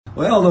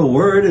Well, the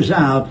word is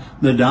out.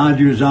 The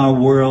Dodgers are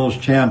world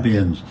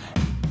champions.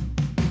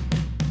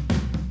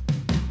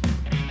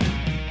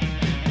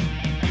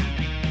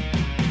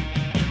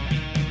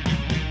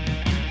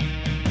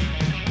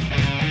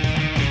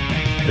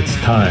 It's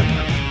time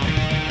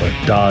for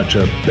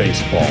Dodger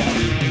Baseball.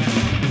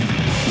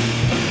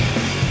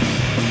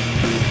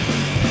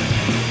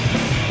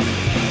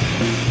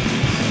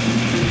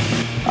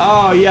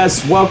 Oh,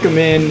 yes. Welcome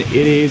in.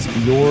 It is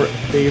your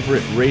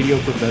favorite radio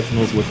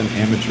professionals with an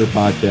amateur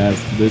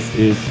podcast. This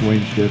is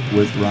Swing Shift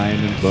with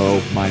Ryan and Bo.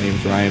 My name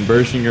is Ryan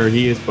Bershinger.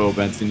 He is Bo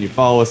Benson. You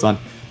follow us on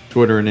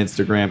Twitter and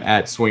Instagram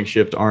at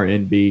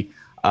SwingShiftRNB.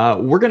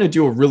 We're going to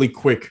do a really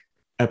quick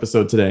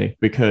episode today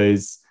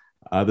because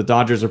the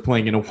Dodgers are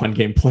playing in a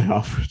one-game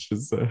playoff, which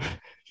is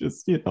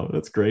just,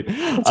 that's great.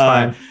 That's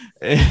fine.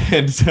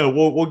 And so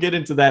we'll get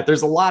into that.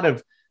 There's a lot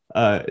of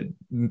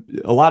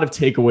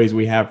takeaways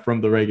we have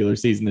from the regular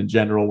season in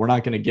general. We're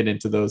not going to get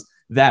into those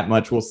that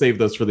much. We'll save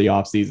those for the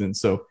off season.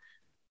 So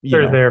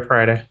Thursday,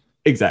 Friday.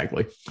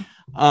 Exactly.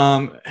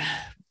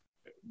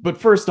 But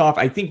first off,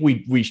 I think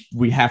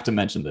we have to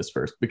mention this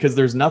first because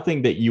there's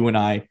nothing that you and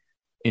I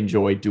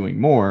enjoy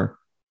doing more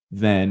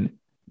than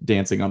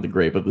dancing on the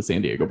grave of the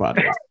San Diego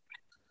Padres.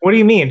 What do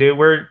you mean, dude?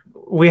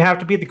 We have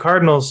to beat the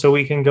Cardinals so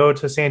we can go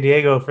to San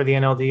Diego for the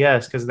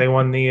NLDS because they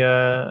won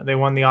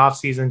the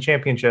off-season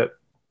championship.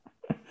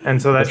 And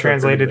so that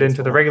translated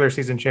into the regular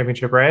season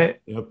championship,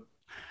 right? Yep.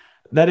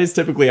 That is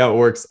typically how it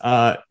works.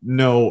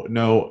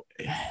 No.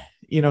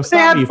 They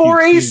had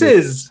four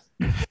aces.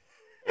 They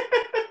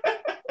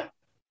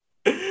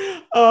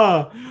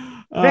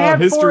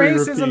had four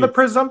aces and the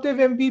presumptive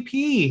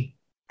MVP.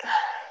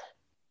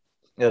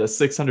 Yeah, a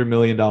 $600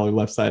 million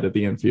left side of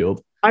the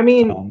infield. I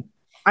mean,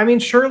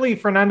 surely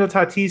Fernando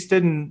Tatis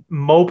didn't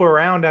mope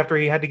around after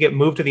he had to get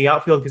moved to the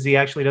outfield because he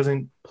actually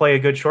doesn't play a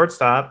good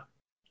shortstop.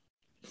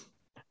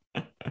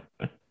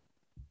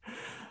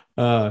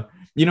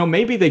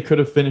 Maybe they could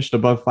have finished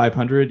above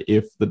 500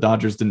 if the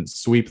Dodgers didn't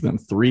sweep them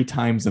 3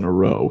 times in a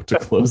row to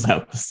close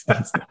out the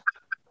season,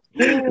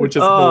 which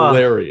is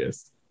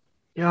hilarious.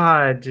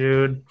 God,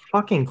 dude,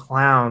 fucking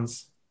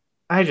clowns.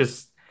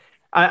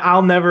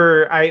 I'll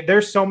never.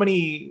 There's so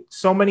many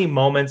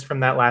moments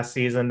from that last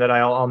season that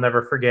I'll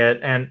never forget.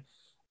 And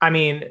I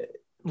mean,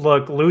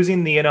 look,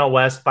 losing the NL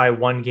West by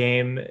 1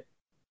 game.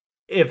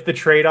 If the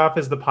trade-off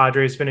is the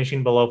Padres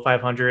finishing below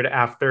 500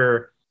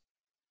 after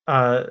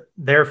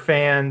their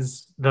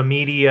fans, the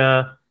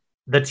media,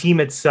 the team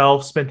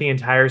itself spent the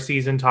entire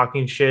season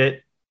talking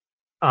shit,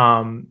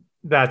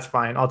 that's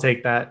fine. I'll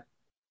take that.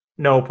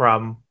 No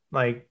problem.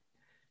 Like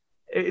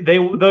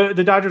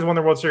the Dodgers won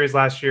the World Series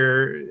last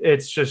year.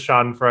 It's just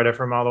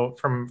Schadenfreude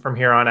from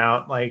here on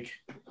out. Like,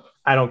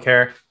 I don't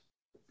care.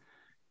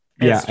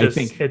 I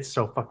think it's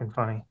so fucking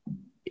funny.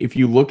 If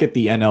you look at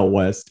the NL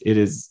West, it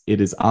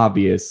is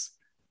obvious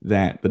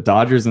that the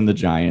Dodgers and the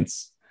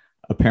Giants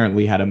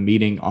apparently had a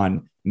meeting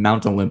on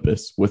Mount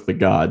Olympus with the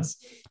gods,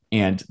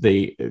 and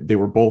they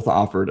were both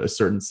offered a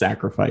certain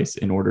sacrifice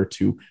in order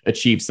to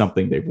achieve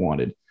something they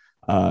wanted.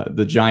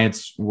 The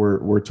Giants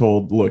were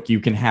told, look,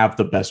 you can have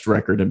the best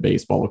record in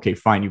baseball. Okay,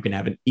 fine. You can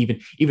have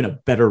even a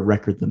better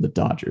record than the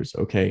Dodgers.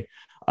 Okay.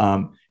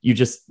 You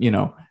just,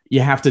 you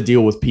have to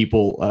deal with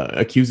people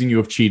accusing you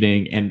of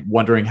cheating and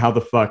wondering how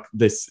the fuck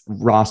this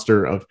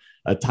roster of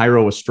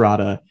Thairo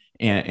Estrada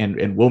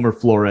and Wilmer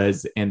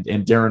Flores and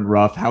Darren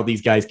Ruff, how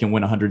these guys can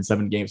win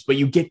 107 games. But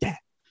you get that.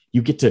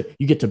 You get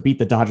to beat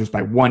the Dodgers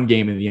by 1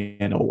 game in the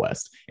NL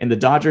West. And the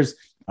Dodgers,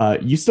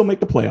 you still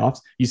make the playoffs.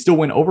 You still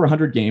win over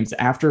 100 games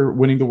after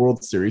winning the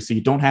World Series. So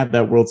you don't have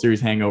that World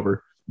Series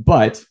hangover,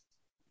 but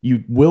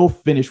you will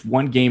finish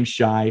 1 game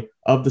shy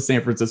of the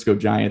San Francisco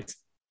Giants.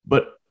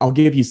 But I'll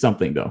give you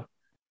something, though.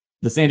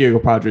 The San Diego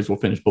Padres will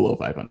finish below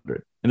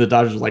 500. And the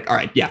Dodgers are like, all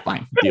right, yeah,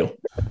 fine, deal.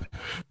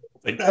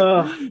 Like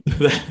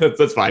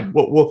that's fine.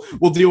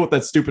 We'll deal with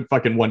that stupid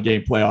fucking 1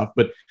 game playoff,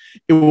 but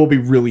it will be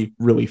really,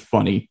 really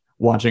funny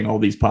watching all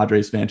these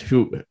Padres fans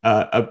who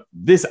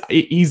this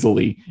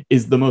easily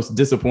is the most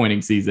disappointing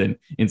season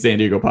in San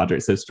Diego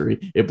Padres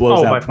history. It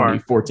blows out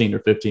 2014 or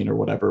 15 or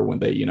whatever when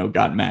they,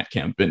 got Matt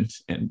Kemp and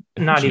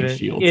not even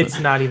Shields. It's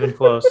not even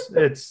close.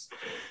 It's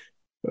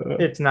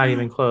not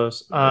even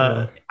close.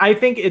 I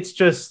think it's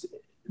just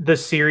the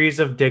series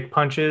of dick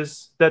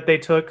punches that they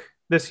took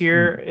this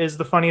year is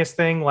the funniest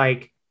thing.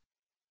 Like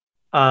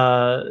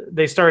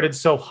they started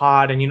so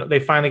hot and, they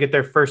finally get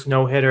their first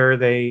no-hitter.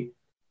 They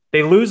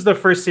lose the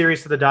first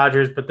series to the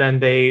Dodgers, but then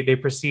they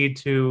proceed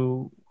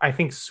to, I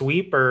think,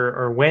 sweep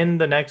or win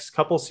the next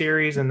couple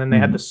series. And then they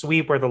had the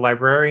sweep where the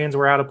Librarians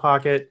were out of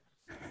pocket.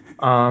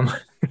 And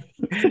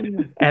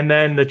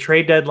then the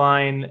trade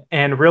deadline.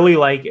 And really,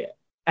 like,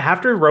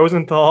 after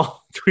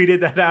Rosenthal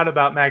tweeted that out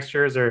about Max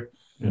Scherzer,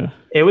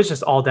 it was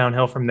just all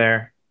downhill from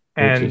there.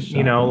 And,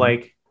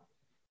 like,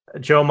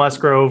 Joe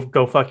Musgrove,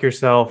 go fuck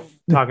yourself,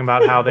 talking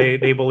about how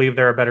they believe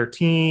they're a better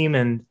team.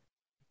 And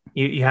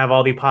you have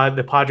all the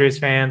Padres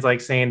fans like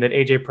saying that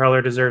AJ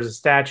Preller deserves a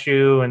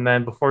statue, and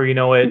then before you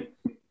know it,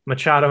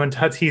 Machado and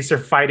Tatis are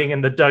fighting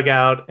in the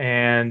dugout,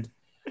 and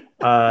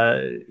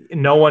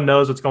No one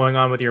knows what's going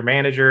on with your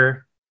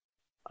manager.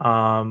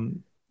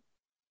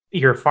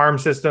 Your farm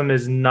system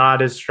is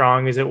not as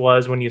strong as it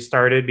was when you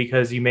started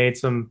because you made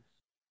some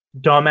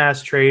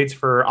dumbass trades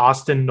for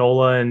Austin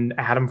Nola and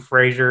Adam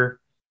Frazier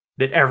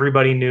that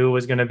everybody knew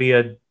was going to be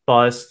a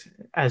bust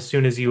as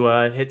soon as you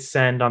hit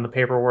send on the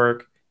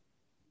paperwork.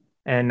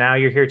 And now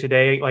you're here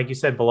today, like you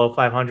said, below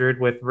 500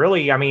 with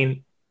really, I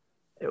mean,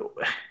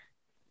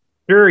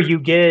 sure, you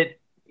get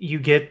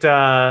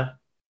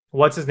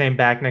what's his name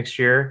back next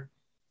year,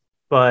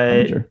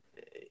 but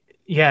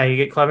yeah, you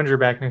get Clevenger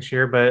back next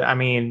year. But I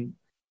mean,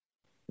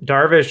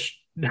 Darvish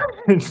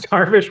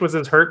was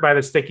as hurt by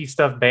the sticky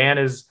stuff ban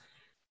as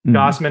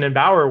Gausman and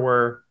Bauer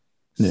were.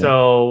 Yeah.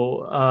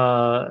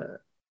 So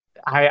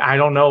I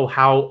don't know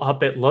how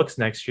up it looks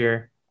next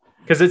year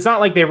because it's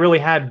not like they really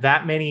had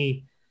that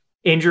many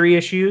injury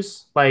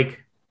issues. Like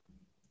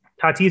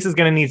Tatis is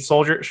going to need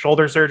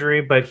shoulder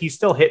surgery, but he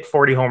still hit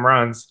 40 home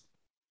runs.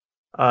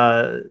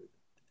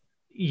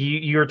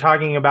 You're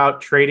talking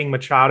about trading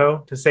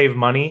Machado to save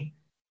money.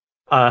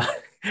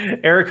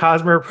 Eric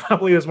Hosmer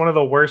probably is one of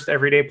the worst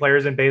everyday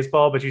players in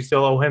baseball, but you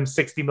still owe him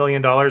 $60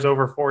 million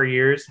over 4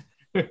 years.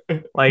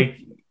 Like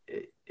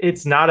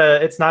it's not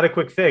a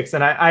quick fix.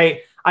 And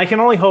I can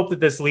only hope that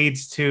this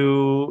leads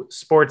to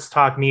sports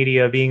talk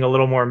media being a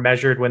little more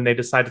measured when they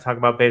decide to talk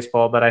about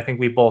baseball. But I think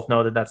we both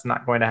know that that's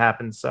not going to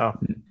happen. So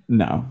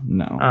no.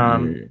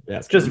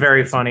 It's just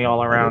very funny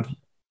all around.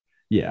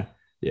 Yeah.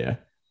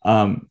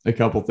 A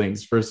couple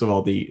things. First of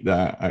all,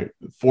 the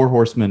four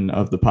horsemen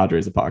of the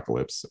Padres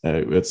apocalypse.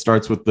 It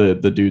starts with the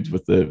dudes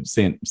with the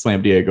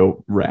Slam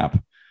Diego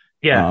rap.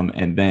 Yeah.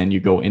 And then you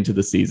go into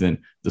the season,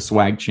 the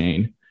swag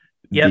chain,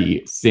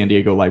 the San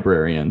Diego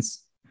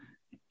librarians,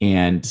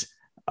 and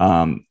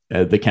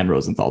the Ken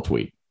Rosenthal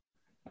tweet.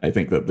 I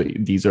think that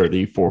these are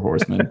the four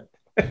horsemen.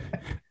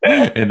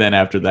 And then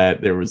after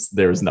that, there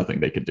was nothing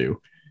they could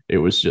do. It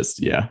was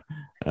just,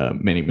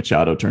 Manny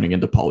Machado turning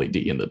into Pauly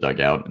D in the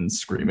dugout and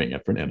screaming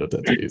at Fernando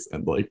Tatis.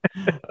 And like,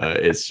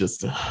 it's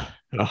just,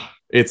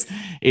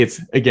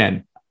 it's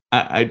again,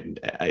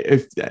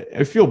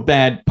 I feel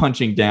bad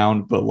punching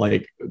down, but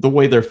like the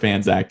way their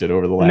fans acted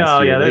over the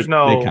last year. There's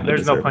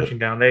no punching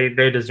down.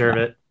 They deserve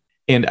it.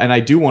 And I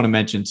do want to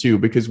mention too,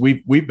 because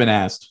we've been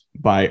asked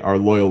by our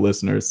loyal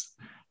listeners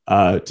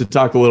to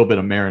talk a little bit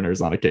of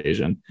Mariners on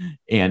occasion,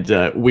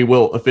 and we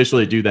will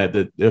officially do that.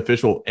 The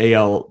official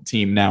AL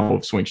team now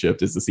of Swing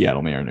Shift is the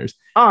Seattle Mariners.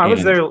 Oh,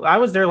 I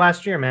was there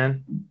last year,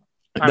 man.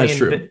 That's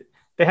true.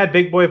 They had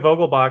Big Boy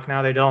Vogelbach.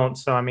 Now they don't.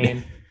 So I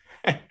mean,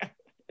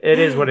 it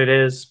is what it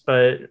is.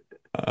 But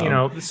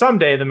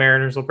someday the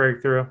Mariners will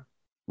break through.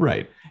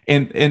 Right.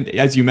 And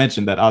as you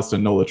mentioned, that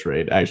Austin Nola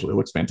trade actually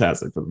looks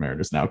fantastic for the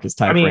Mariners now because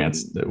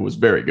France was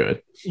very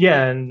good.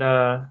 Yeah, and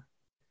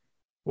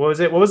what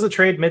was it? What was the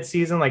trade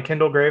midseason? Like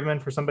Kendall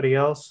Graveman for somebody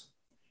else?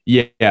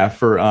 Yeah,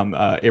 for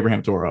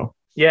Abraham Toro.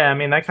 Yeah, I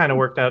mean that kind of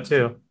worked out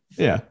too.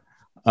 Yeah.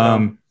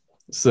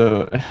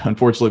 So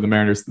unfortunately, the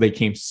Mariners, they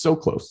came so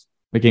close.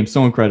 They came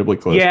so incredibly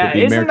close. Yeah, but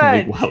the American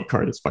League wild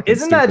card is fucking.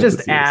 Isn't that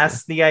just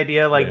ass? The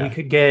idea, like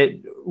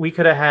we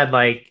could have had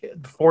like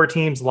 4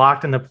 teams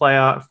locked in the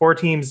playoff, 4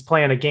 teams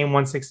playing a game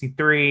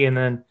 163, and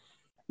then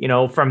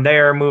from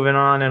there moving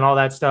on and all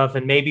that stuff,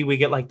 and maybe we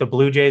get like the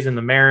Blue Jays and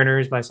the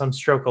Mariners by some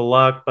stroke of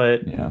luck.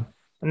 But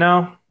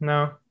no,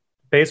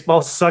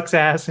 baseball sucks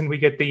ass, and we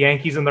get the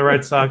Yankees and the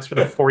Red Sox for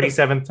the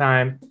 47th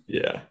time.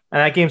 Yeah,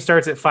 and that game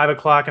starts at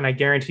 5:00, and I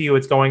guarantee you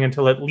it's going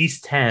until at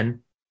least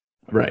 10.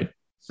 Right.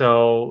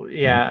 So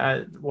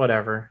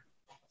whatever.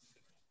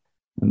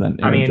 And then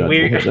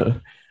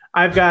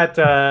I've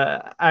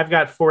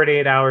got 4 to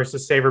 8 hours to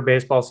savor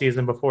baseball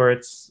season before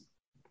it's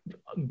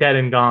dead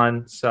and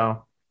gone.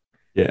 So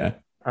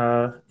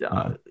all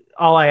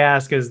I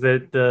ask is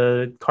that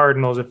the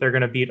Cardinals, if they're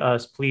going to beat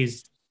us,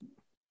 please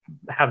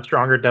have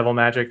stronger devil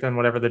magic than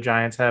whatever the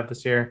Giants have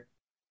this year.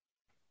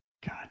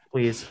 God,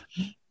 please.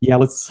 Yeah,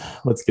 let's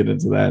get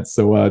into that.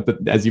 So,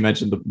 as you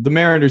mentioned, the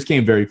Mariners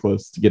came very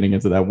close to getting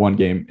into that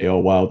 1-game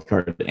AL wild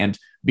card, and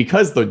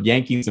because the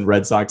Yankees and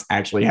Red Sox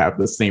actually have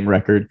the same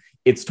record,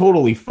 it's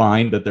totally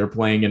fine that they're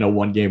playing in a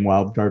 1-game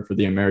wild card for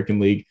the American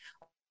League.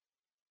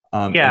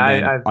 On Wednesday,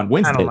 I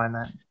don't mind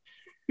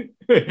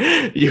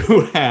that.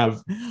 You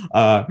have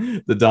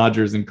the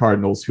Dodgers and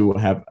Cardinals who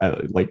have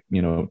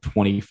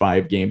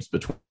 25 games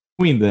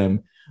between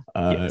them.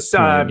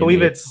 I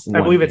believe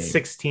it's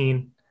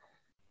 16.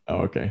 Oh,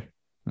 okay.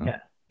 Yeah.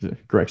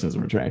 Corrections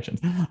and retractions.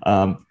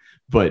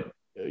 But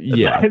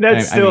yeah,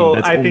 that's still.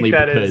 I think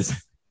that is.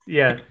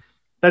 Yeah,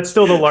 that's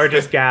still the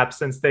largest gap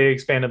since they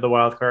expanded the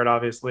wild card,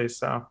 obviously.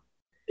 So.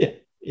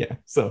 Yeah.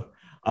 So.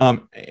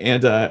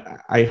 And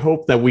I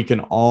hope that we can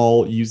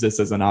all use this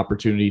as an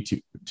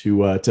opportunity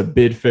to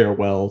bid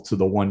farewell to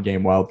the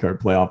 1-game wildcard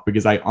playoff,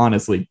 because I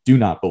honestly do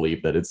not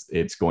believe that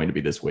it's going to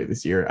be this way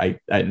this year.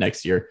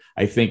 Next year,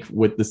 I think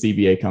with the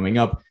CBA coming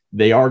up,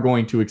 they are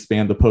going to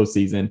expand the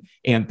postseason,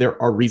 and there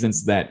are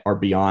reasons that are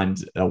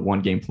beyond a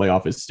 1-game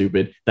playoff is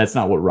stupid. That's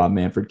not what Rob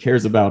Manfred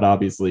cares about.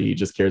 Obviously, he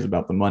just cares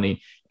about the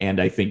money.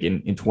 And I think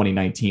in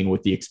 2019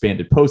 with the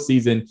expanded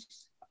postseason,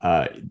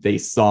 they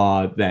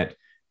saw that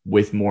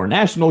with more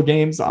national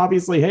games,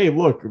 obviously, hey,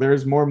 look,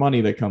 there's more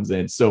money that comes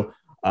in. So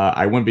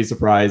I wouldn't be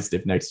surprised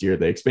if next year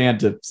they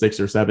expand to 6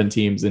 or 7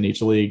 teams in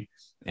each league.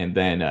 And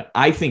then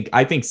I think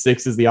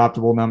 6 is the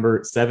optimal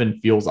number. 7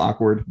 feels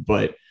awkward,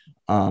 but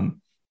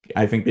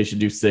I think they should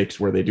do 6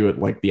 where they do it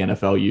like the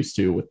NFL used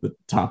to, with the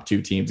top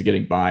 2 teams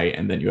getting by,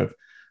 and then you have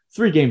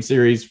 3-game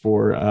series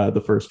for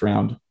the first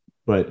round.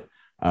 But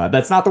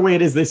that's not the way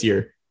it is this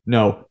year.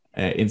 No,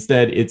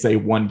 instead it's a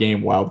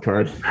 1-game wild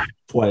card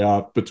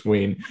playoff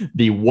between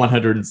the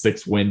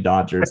 106 win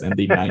Dodgers and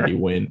the 90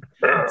 win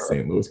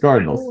St. Louis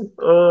Cardinals.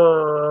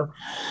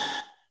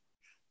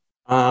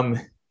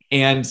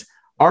 And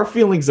our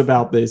feelings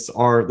about this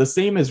are the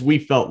same as we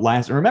felt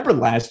remember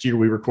last year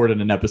we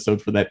recorded an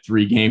episode for that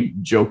 3-game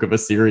joke of a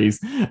series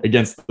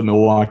against the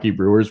Milwaukee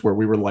Brewers where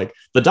we were like,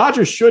 the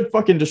Dodgers should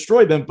fucking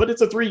destroy them, but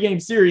it's a 3-game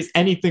series.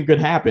 Anything could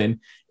happen.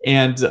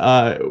 And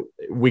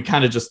we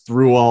kind of just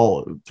threw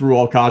all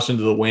caution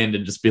to the wind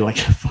and just be like,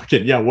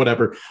 fucking yeah,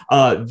 whatever.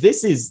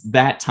 This is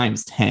that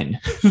times 10.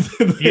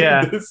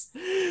 Yeah.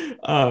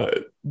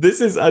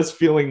 This is us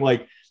feeling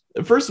like,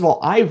 first of all,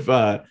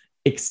 I've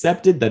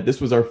accepted that this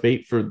was our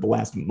fate for the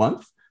last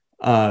month.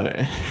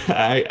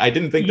 I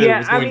didn't think that it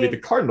was going to be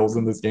the Cardinals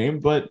in this game,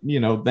 but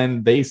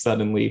then they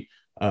suddenly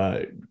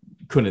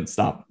couldn't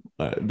stop.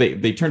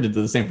 They turned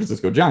into the San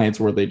Francisco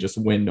Giants where they just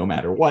win no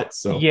matter what.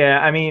 So yeah,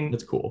 I mean,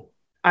 that's cool.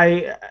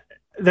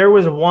 There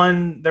was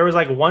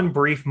like one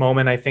brief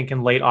moment, I think,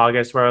 in late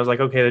August where I was like,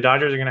 okay, the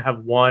Dodgers are going to have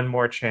one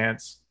more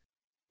chance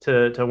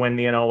to win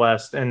the NL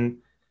West. And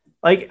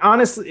like,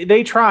 honestly,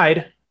 they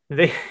tried.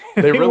 They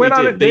really went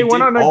on. They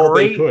went on a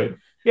great.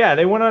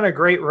 They went on a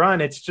great run.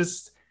 It's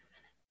just,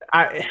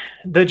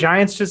 the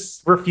Giants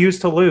just refuse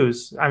to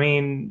lose. I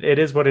mean, it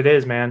is what it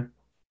is, man.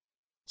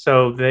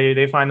 So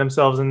they find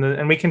themselves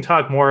and we can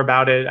talk more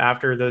about it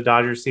after the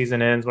Dodgers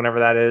season ends, whenever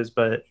that is.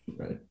 But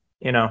right.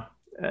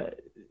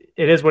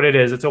 It is what it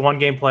is. It's a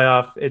 1-game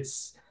playoff.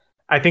 It's,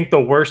 I think,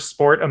 the worst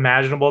sport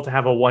imaginable to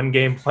have a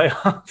 1-game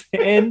playoff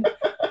in.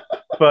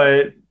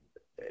 But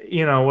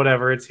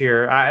whatever. It's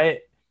here.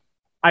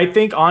 I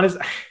think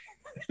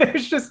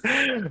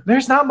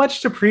there's not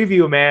much to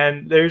preview,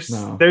 man.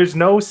 There's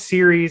no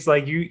series.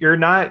 Like you're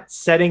not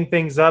setting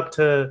things up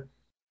to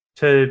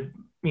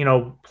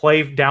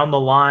play down the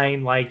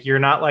line. Like you're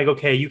not like,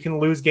 okay, you can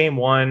lose game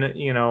 1,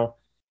 you'll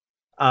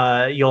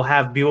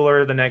have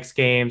Buehler the next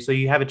game, so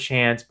you have a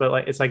chance. But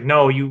like, it's like,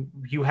 no, you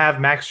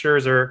have Max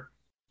Scherzer.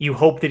 You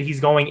hope that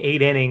he's going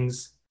 8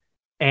 innings,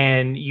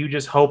 and you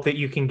just hope that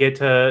you can get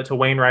to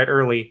Wainwright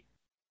early.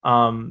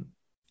 And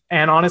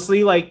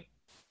honestly, like,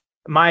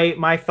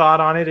 my thought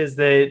on it is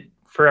that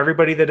for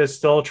everybody that is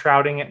still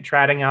trotting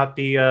out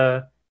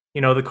the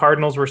the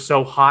Cardinals were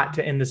so hot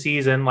to end the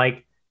season.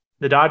 Like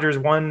the Dodgers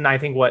won, I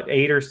think,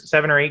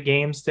 7 or 8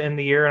 games to end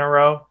the year in a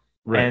row,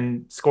 right,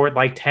 and scored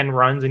like 10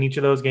 runs in each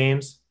of those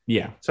games.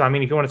 Yeah. So I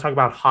mean, if you want to talk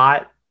about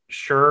hot,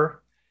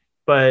 sure,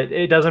 but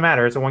it doesn't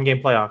matter. It's a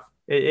 1-game playoff.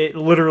 It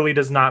literally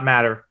does not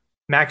matter.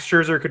 Max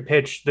Scherzer could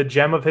pitch the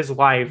gem of his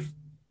life,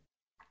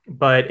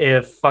 but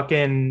if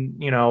fucking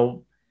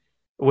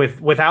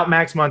without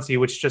Max Muncy,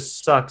 which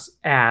just sucks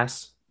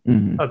ass,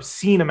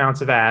 obscene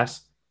amounts of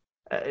ass,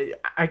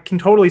 I can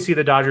totally see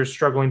the Dodgers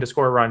struggling to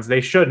score runs.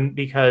 They shouldn't,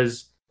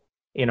 because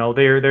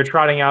they're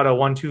trotting out a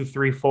 1, 2,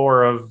 3,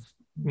 4 of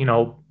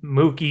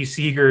Mookie,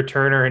 Seager,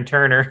 Turner, and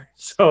Turner.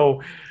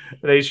 So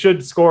they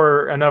should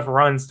score enough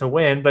runs to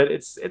win. But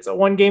it's a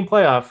 1-game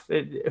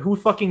playoff. Who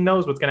fucking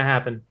knows what's going to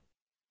happen?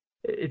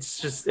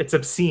 It's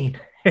obscene.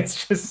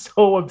 It's just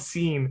so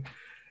obscene.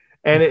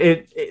 And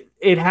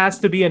it has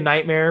to be a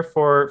nightmare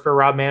for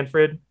Rob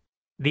Manfred.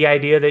 The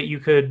idea that you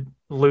could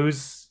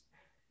lose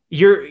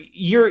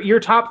your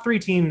top 3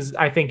 teams,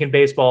 I think, in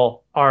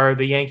baseball are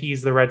the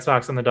Yankees, the Red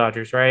Sox, and the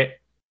Dodgers, right?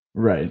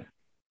 Right.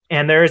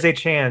 And there is a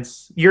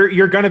chance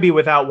you're going to be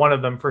without one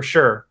of them for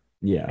sure.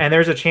 Yeah. And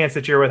there's a chance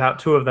that you're without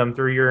 2 of them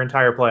through your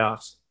entire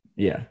playoffs.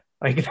 Yeah.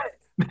 Like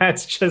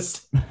that's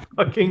just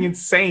fucking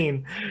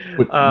insane.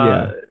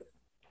 Yeah.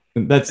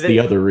 That's the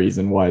other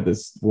reason why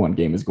this 1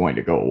 game is going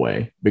to go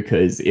away,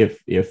 because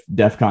if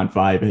DEFCON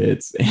 5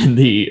 hits and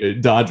the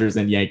Dodgers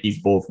and Yankees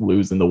both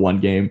lose in the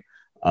 1 game,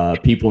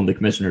 people in the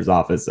commissioner's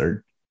office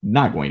are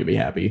not going to be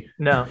happy.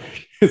 No,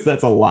 because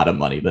that's a lot of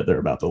money that they're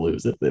about to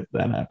lose if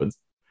that happens.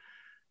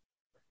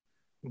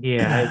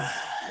 Yeah,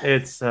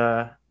 it's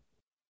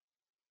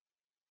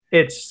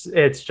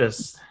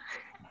just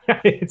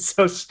it's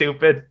so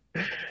stupid.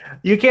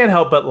 You can't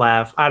help but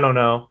laugh. I don't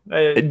know.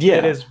 It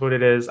is what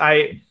it is.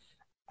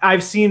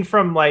 I've seen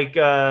from like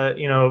Chad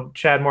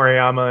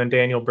Moriyama and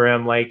Daniel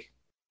Brim, like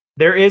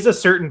there is a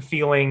certain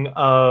feeling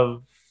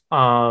of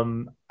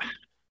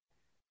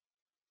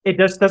it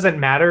just doesn't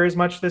matter as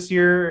much this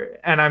year.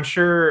 And I'm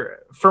sure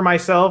for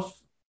myself,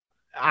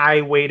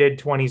 I waited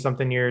 20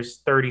 something years,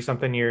 30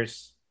 something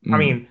years. I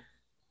mean,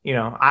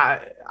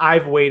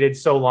 I've waited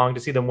so long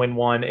to see them win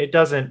 1. It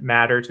doesn't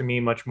matter to me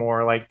much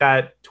more. Like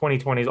that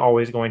 2020 is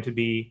always going to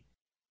be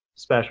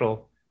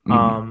special.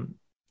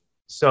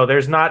 So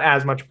there's not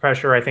as much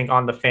pressure, I think,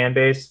 on the fan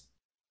base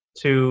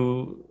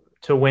to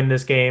win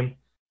this game.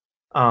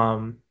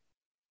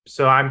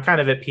 So I'm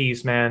kind of at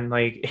peace, man.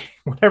 Like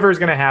whatever is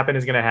going to happen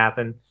is going to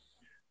happen.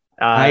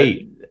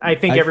 I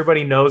think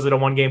everybody knows that a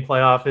 1-game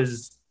playoff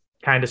is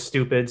kind of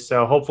stupid.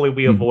 So hopefully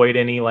we avoid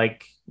any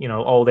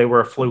they were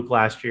a fluke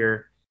last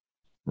year.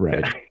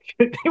 Right.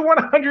 They won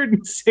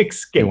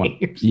 106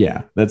 games.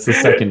 That's the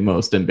second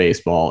most in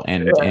baseball.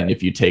 And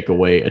if you take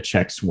away a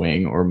check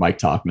swing or Mike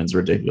Tauchman's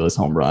ridiculous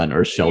home run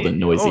or Sheldon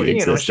Noisy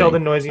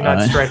Sheldon Noisy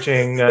not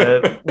stretching,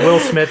 Will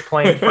Smith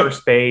playing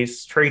first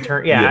base, Trey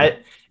Turner.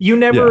 You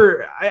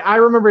never. Yeah. I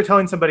remember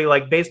telling somebody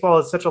like baseball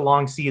is such a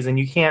long season.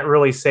 You can't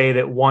really say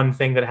that one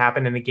thing that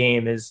happened in the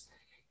game is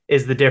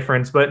the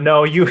difference. But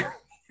no, you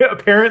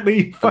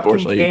apparently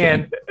fucking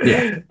can.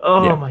 Yeah.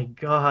 Oh my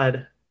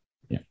God.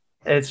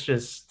 It's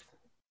just,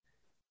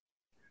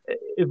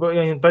 but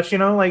it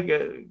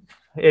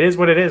is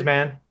what it is,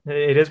 man.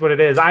 It is what it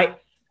is.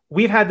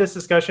 We've had this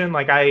discussion.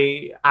 Like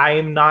I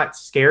am not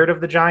scared of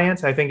the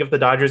Giants. I think if the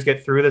Dodgers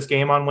get through this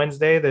game on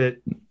Wednesday,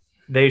 that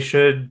they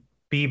should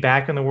be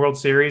back in the World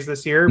Series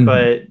this year.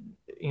 But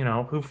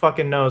who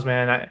fucking knows,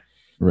 man?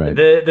 Right.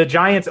 The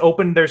Giants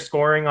opened their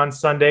scoring on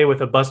Sunday with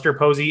a Buster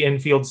Posey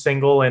infield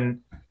single and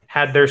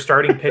had their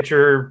starting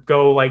pitcher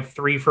go like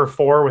 3 for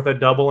 4 with a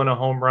double and a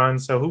home run.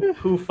 So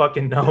who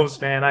fucking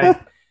knows, man?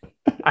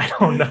 I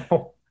don't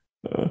know.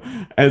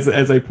 As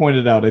I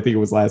pointed out, I think it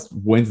was last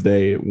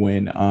Wednesday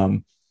when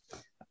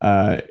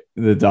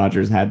the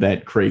Dodgers had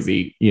that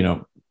crazy,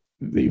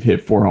 they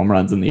hit 4 home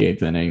runs in the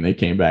 8th inning. They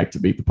came back to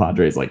beat the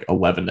Padres like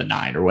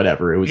 11-9 or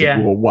whatever. It was a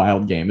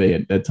wild game. They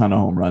had a ton of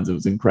home runs. It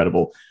was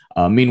incredible.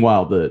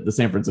 Meanwhile, the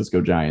San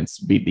Francisco Giants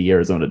beat the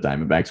Arizona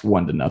Diamondbacks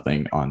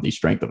 1-0 on the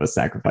strength of a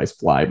sacrifice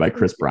fly by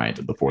Chris Bryant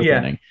in the 4th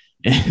inning.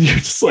 And you're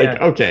just like,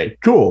 okay,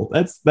 cool.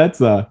 That's and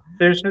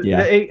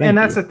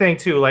that's the thing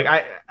too.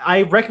 Like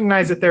I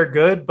recognize that they're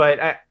good,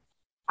 but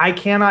I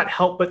cannot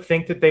help but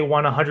think that they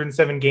won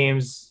 107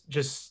 games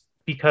just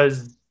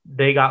because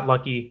they got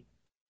lucky.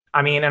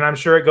 I mean, and I'm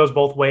sure it goes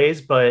both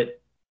ways,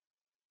 but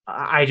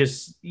I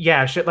just,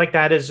 shit like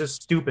that is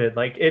just stupid.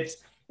 Like it's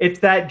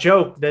that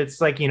joke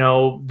that's like,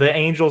 the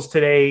Angels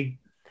today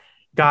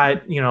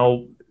got,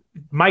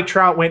 Mike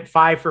Trout went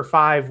 5 for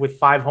 5 with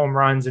 5 home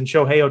runs, and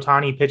Shohei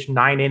Ohtani pitched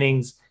 9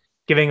 innings,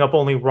 giving up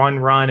only 1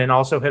 run and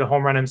also hit a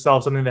home run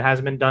himself, something that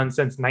hasn't been done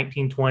since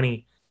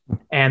 1920.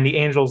 And the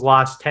Angels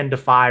lost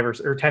 10-5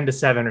 or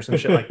 10-7 or some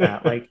shit like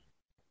that. Like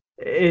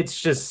it's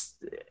just,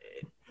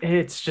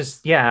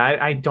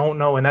 I don't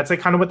know. And that's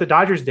like kind of what the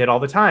Dodgers did all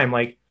the time.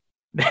 Like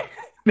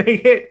they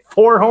hit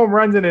 4 home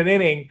runs in an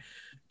inning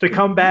to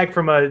come back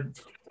from a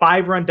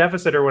 5-run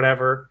deficit or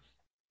whatever.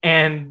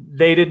 And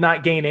they did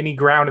not gain any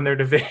ground in their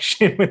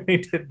division when they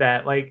did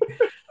that. Like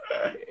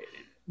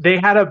they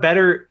had a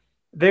better,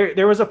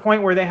 there was a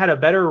point where they had a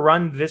better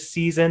run this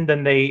season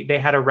than they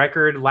had a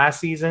record last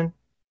season.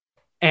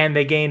 And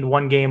they gained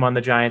 1 game on the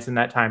Giants in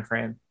that time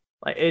frame.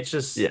 Like it's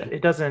just,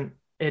 it doesn't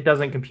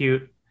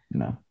compute.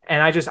 No.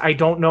 And I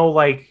don't know,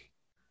 like,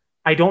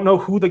 I don't know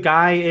who the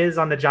guy is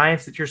on the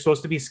Giants that you're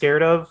supposed to be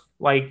scared of.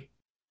 Like,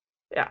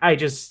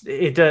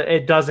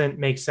 it doesn't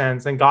make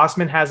sense. And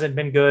Gossman hasn't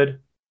been good.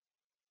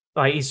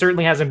 Like, he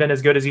certainly hasn't been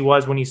as good as he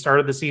was when he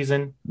started the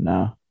season.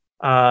 No.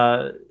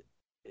 I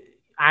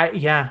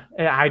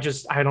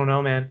don't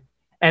know, man.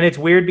 And it's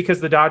weird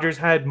because the Dodgers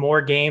had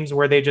more games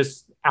where they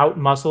just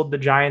out-muscled the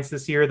Giants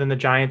this year than the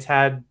Giants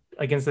had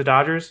against the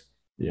Dodgers.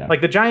 Yeah.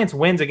 Like the Giants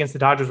wins against the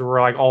Dodgers were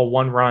like all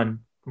 1 run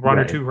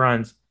or 2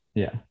 runs.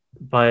 Yeah.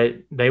 But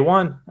they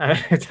won.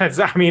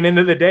 End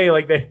of the day,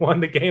 like they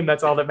won the game.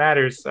 That's all that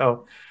matters.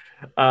 So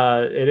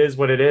it is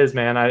what it is,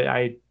 man.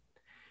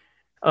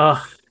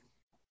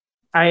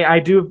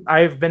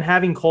 I've been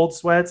having cold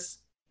sweats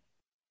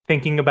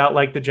thinking about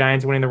like the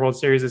Giants winning the World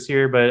Series this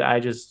year,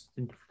 but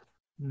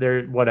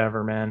they're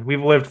whatever, man.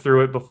 We've lived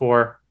through it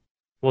before.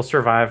 We'll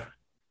survive.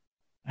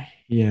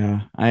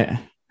 Yeah. I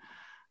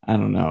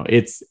don't know.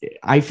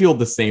 I feel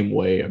the same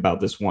way about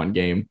this one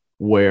game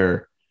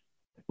where,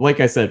 like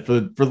I said, for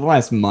the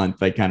last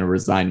month, I kind of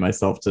resigned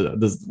myself to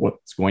this is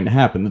what's going to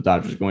happen. The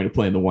Dodgers are going to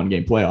play in the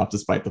 1-game playoff,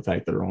 despite the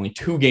fact that they're only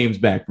 2 games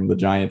back from the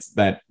Giants.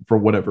 That, for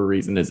whatever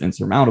reason, is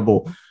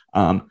insurmountable.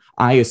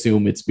 I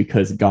assume it's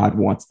because God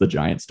wants the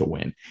Giants to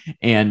win.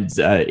 And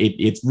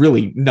it's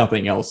really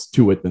nothing else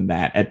to it than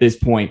that. At this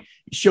point,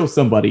 show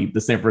somebody the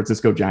San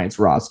Francisco Giants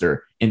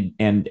roster and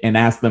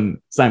ask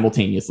them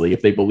simultaneously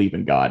if they believe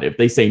in God. If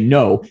they say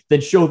no, then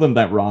show them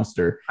that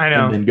roster. I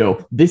know. And then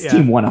go, this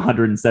team won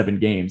 107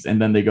 games. And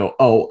then they go,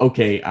 oh,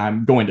 okay,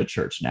 I'm going to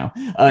church now.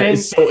 And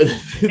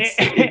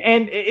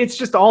it's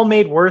just all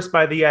made worse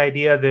by the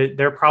idea that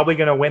they're probably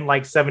going to win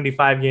like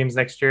 75 games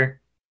next year.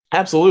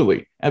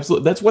 Absolutely.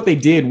 That's what they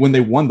did when they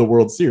won the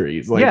World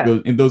Series.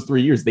 In those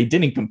 3 years, they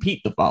didn't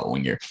compete the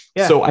following year.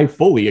 Yeah. So I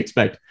fully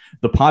expect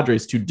the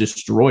Padres to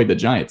destroy the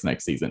Giants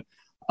next season.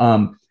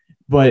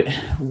 But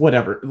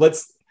whatever.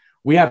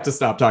 We have to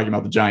stop talking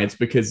about the Giants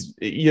because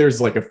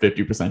there's like a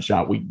 50%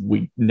 shot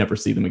we never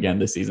see them again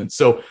this season.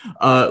 So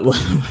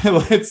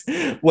let's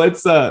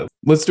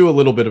do a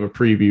little bit of a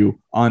preview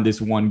on this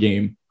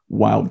 1-game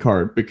wild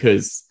card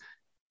because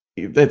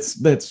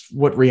that's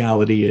what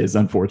reality is,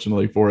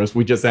 unfortunately, for us.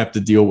 We just have to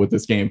deal with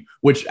this game,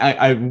 which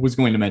I was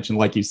going to mention,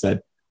 like you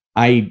said,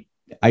 I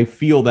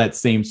feel that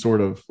same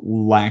sort of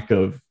lack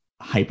of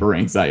hyper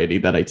anxiety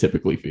that I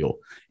typically feel.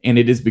 And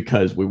it is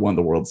because we won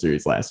the World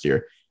Series last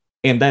year.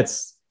 And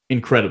that's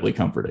incredibly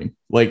comforting.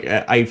 Like,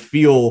 I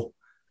feel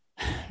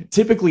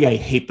typically I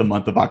hate the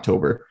month of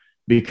October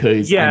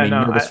because I'm a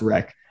nervous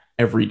wreck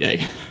every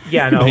day.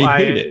 Yeah, no, I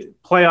hate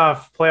it.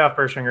 Playoff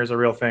Pershinger is a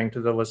real thing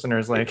to the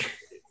listeners. Like,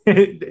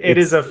 it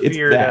is a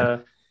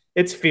feared.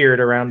 It's feared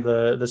around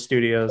the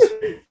studios.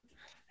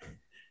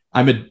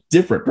 I'm a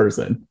different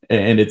person,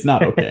 and it's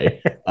not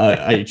okay.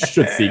 I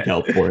should seek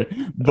help for it,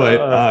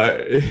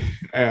 but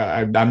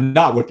I'm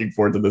not looking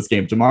forward to this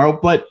game tomorrow.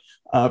 But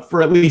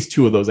for at least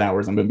 2 of those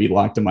hours, I'm going to be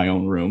locked in my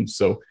own room.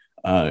 So,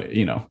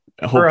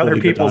 for other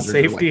people's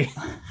safety.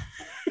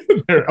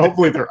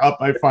 Hopefully they're up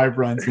by 5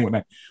 runs when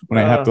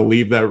I have to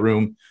leave that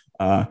room.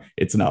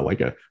 It's not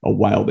like a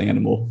wild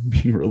animal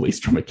being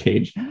released from a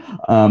cage.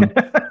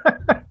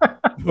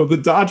 Well,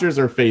 the Dodgers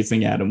are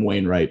facing Adam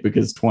Wainwright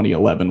because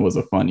 2011 was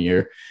a fun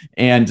year.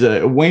 And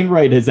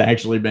Wainwright has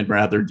actually been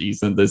rather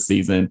decent this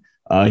season.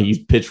 He's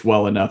pitched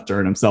well enough to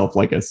earn himself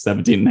like a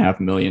 $17.5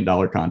 million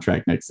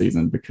contract next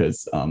season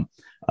because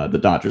the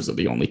Dodgers are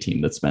the only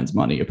team that spends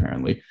money,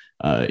 apparently.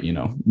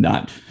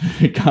 Not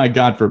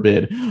God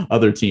forbid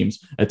other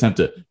teams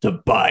attempt to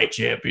buy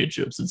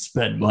championships and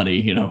spend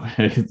money.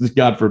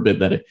 God forbid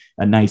that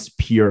a nice,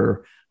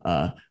 pure,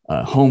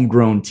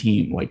 homegrown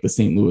team like the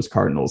St. Louis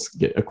Cardinals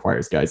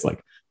acquires guys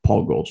like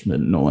Paul Goldschmidt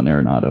and Nolan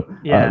Arenado.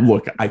 Yeah.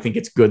 Look, I think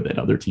it's good that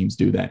other teams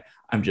do that.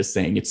 I'm just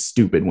saying it's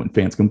stupid when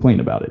fans complain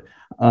about it.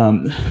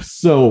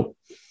 So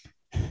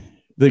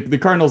the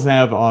Cardinals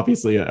have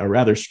obviously a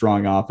rather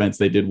strong offense.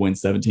 They did win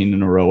 17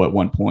 in a row at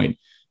one point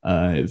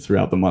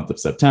throughout the month of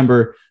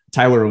September.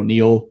 Tyler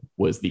O'Neill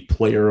was the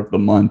player of the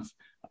month,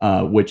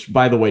 which,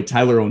 by the way,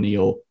 Tyler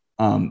O'Neill,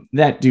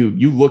 that dude,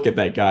 you look at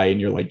that guy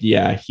and you're like,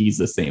 yeah, he's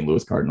a St.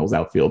 Louis Cardinals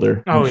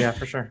outfielder. Oh, yeah,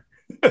 for sure.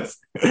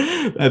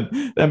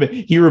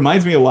 He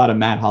reminds me a lot of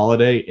Matt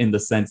Holliday in the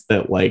sense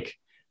that, like,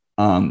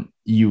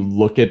 you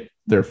look at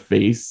their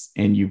face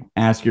and you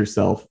ask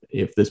yourself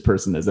if this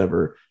person has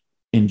ever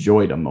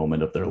enjoyed a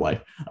moment of their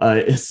life.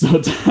 So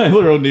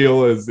Tyler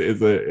O'Neill is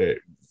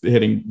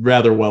hitting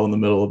rather well in the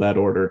middle of that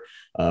order.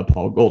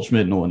 Paul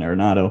Goldschmidt, Nolan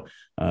Arenado.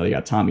 They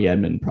got Tommy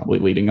Edman probably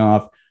leading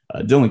off.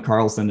 Dylan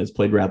Carlson has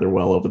played rather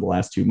well over the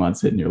last 2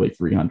 months, hit nearly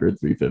 300,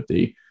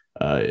 350.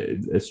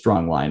 A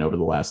strong line over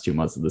the last 2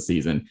 months of the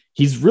season.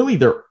 He's really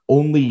their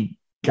only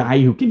guy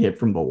who can hit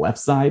from the left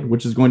side,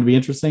 which is going to be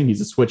interesting.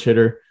 He's a switch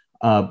hitter,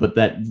 but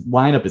that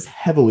lineup is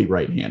heavily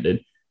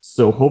right-handed.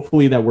 So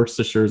hopefully that works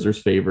to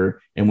Scherzer's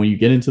favor. And when you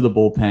get into the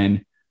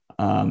bullpen,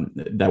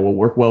 that will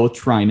work well with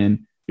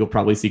Treinen. You'll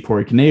probably see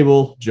Corey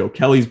Knebel. Joe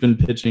Kelly's been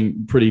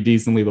pitching pretty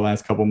decently the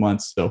last couple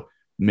months. So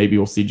maybe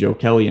we'll see Joe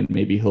Kelly and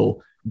maybe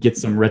he'll get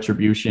some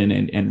retribution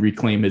and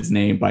reclaim his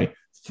name by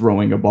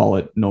throwing a ball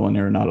at Nolan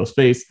Arenado's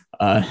face.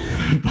 But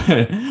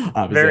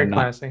obviously very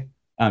classy.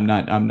 I'm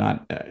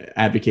not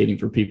advocating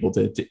for people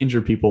to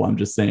injure people. I'm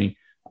just saying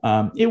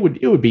it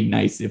would be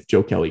nice if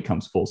Joe Kelly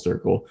comes full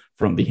circle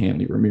from the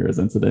Hanley Ramirez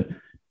incident.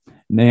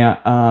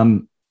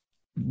 Now,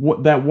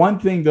 that one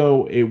thing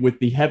though, with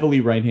the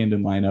heavily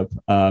right-handed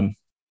lineup,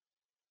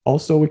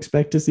 also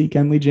expect to see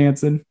Kenley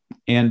Jansen,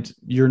 and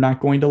you're not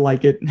going to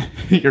like it.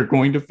 You're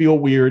going to feel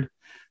weird,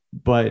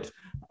 but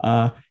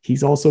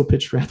he's also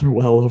pitched rather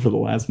well over the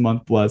last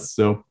month plus.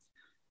 So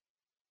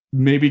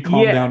maybe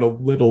calm down a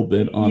little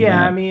bit on that.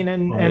 Yeah, I mean,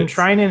 and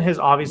Treinen has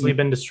obviously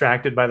been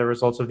distracted by the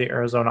results of the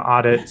Arizona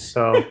audit.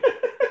 So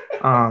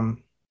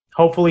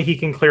hopefully he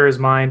can clear his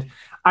mind.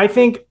 I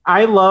think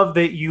I love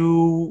that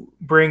you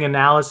bring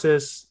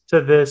analysis to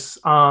this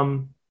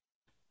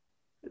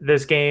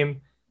this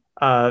game.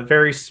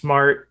 Very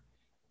smart,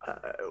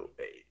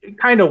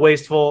 kind of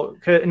wasteful.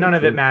 None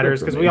of it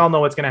matters because we all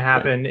know what's going to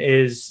happen.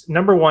 Is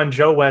number one,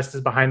 Joe West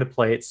is behind the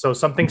plate, so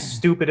something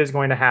stupid is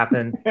going to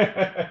happen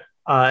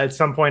at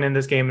some point in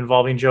this game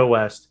involving Joe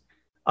West.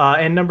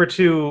 And number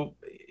two,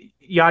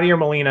 Yadier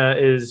Molina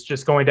is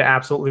just going to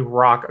absolutely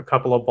rock a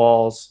couple of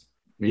balls.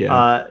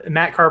 Yeah.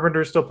 Matt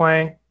Carpenter is still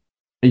playing.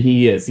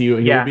 He is. He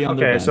will be on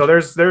the bench. So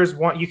there's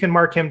one. You can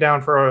mark him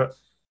down for a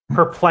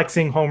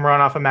perplexing home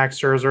run off of Max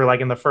Scherzer, like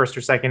in the first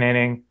or second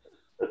inning.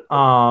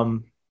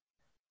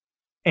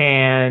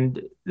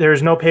 And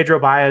there's no Pedro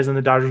Baez in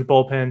the Dodgers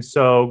bullpen,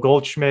 so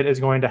Goldschmidt is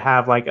going to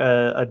have like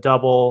a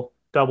double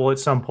at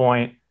some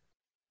point.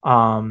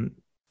 What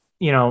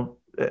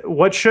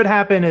should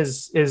happen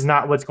is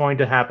not what's going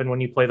to happen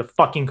when you play the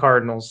fucking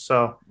Cardinals.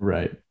 So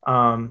right.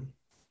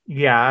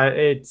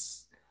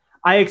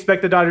 I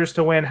expect the Dodgers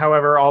to win.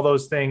 However, all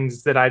those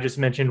things that I just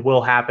mentioned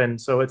will happen.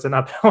 So it's an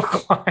uphill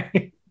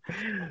climb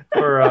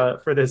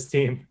for this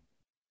team.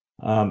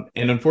 And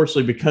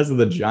unfortunately, because of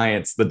the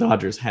Giants, the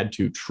Dodgers had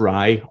to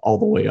try all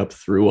the way up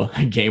through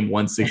game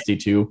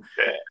 162.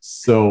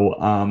 So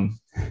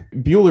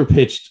Buehler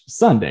pitched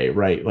Sunday,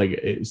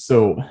 right?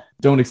 So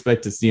don't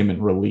expect to see him in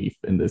relief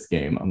in this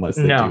game unless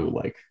they do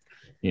like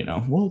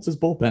well, it's his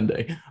bullpen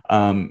day.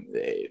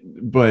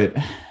 But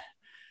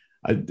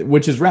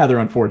which is rather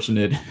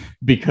unfortunate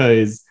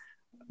because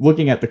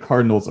looking at the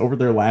Cardinals over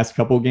their last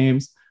couple of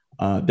games,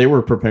 they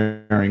were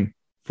preparing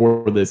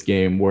for this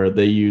game where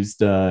they used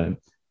Jack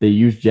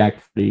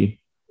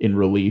Flaherty in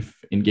relief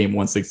in game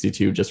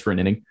 162 just for an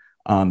inning.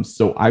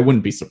 So I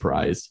wouldn't be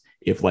surprised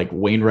if like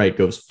Wainwright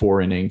goes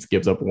 4 innings,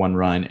 gives up 1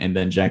 run, and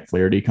then Jack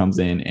Flaherty comes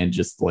in and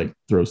just like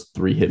throws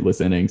 3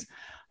 hitless innings.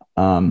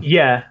 Or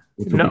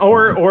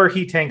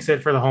he tanks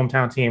it for the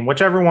hometown team.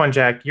 Whichever one,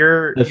 Jack.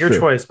 Your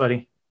choice,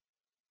 buddy.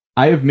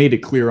 I have made it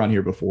clear on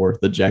here before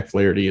that Jack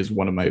Flaherty is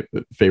one of my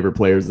favorite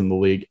players in the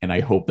league, and I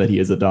hope that he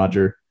is a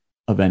Dodger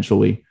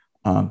eventually.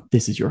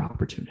 This is your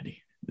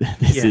opportunity.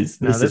 This is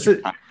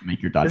your time to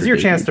make your Dodger. This is your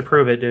chance to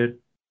prove it, dude.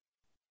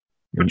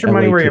 Put your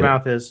money where your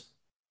mouth is.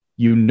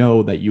 You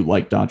know that you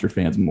like Dodger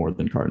fans more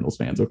than Cardinals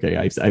fans. Okay,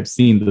 I've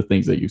seen the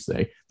things that you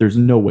say. There's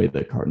no way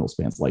that Cardinals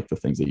fans like the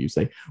things that you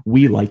say.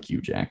 We like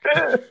you, Jack.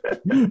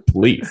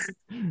 Please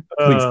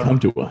come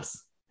to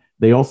us.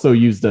 They also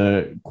used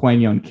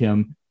Kwang Young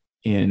Kim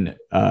in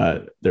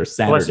their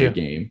Saturday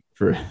game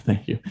for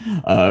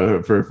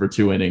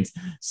 2 innings.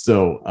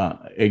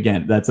 So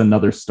again, that's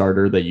another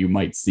starter that you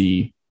might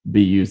see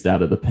be used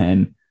out of the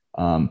pen.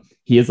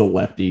 He is a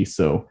lefty,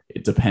 so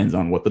it depends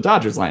on what the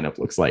Dodgers lineup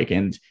looks like.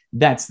 And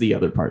that's the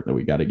other part that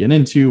we got to get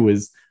into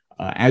is,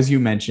 as you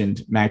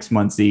mentioned, Max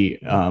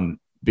Muncy,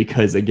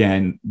 because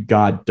again,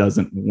 God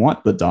doesn't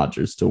want the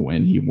Dodgers to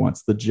win. He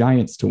wants the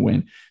Giants to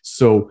win.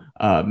 So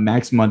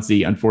Max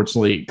Muncy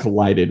unfortunately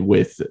collided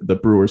with the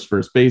Brewers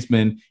first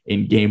baseman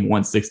in game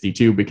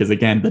 162, because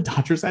again, the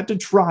Dodgers had to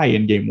try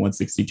in game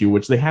 162,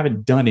 which they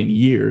haven't done in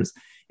years.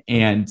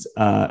 And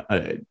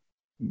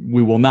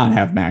we will not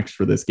have Max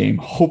for this game.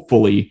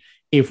 Hopefully,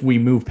 if we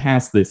move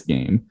past this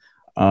game,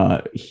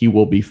 he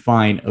will be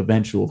fine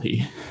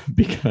eventually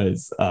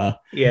because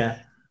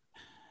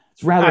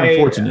it's rather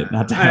unfortunate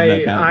not to have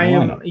that bad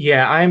lineup.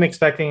 I am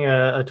expecting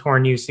a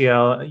torn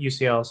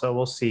UCL, so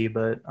we'll see.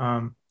 But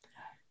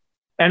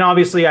and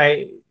obviously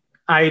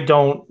I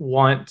don't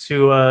want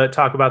to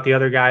talk about the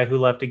other guy who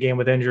left a game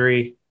with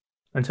injury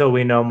until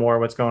we know more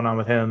what's going on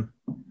with him.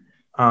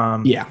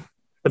 But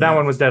that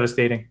one was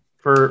devastating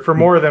for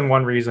more than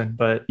one reason.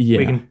 But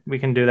we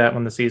can do that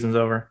when the season's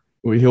over.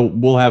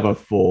 We'll have a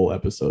full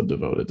episode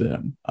devoted to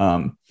him.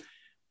 God,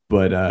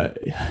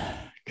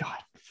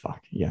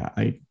 fuck yeah,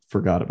 I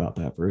forgot about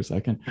that for a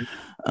second.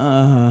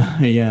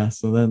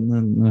 So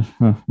then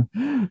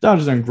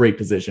Dodgers are in great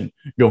position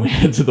going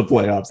into the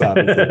playoffs,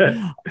 obviously.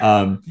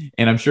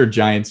 And I'm sure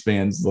Giants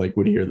fans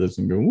would hear this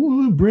and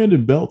go,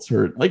 Brandon Belt's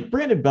hurt.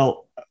 Brandon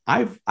Belt,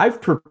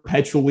 I've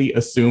perpetually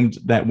assumed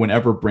that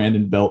whenever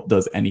Brandon Belt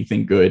does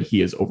anything good,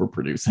 he is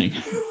overproducing.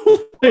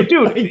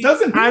 Dude, he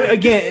doesn't.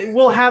 Again,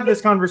 we'll have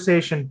this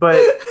conversation, but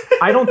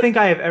I don't think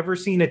I have ever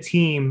seen a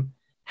team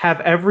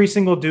have every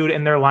single dude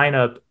in their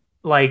lineup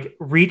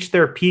reach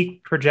their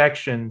peak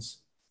projections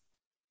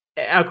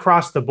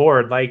across the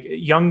board.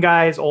 Young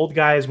guys, old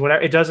guys,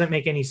 whatever. It doesn't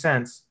make any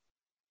sense.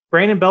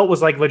 Brandon Belt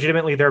was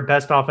legitimately their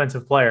best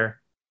offensive player,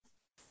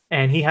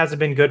 and he hasn't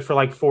been good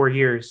for 4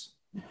 years.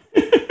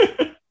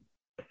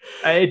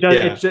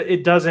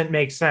 It doesn't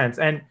make sense.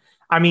 And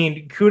I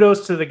mean,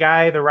 kudos to the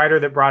writer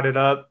that brought it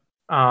up.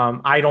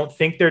 I don't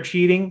think they're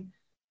cheating,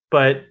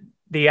 but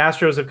the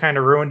Astros have kind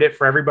of ruined it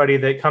for everybody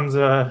that comes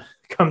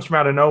from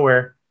out of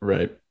nowhere.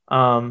 Right.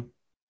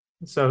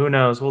 So who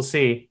knows? We'll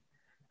see.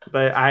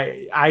 But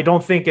I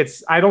don't think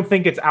it's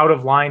out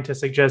of line to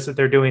suggest that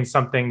they're doing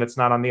something that's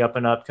not on the up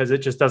and up, because it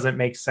just doesn't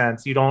make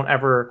sense. You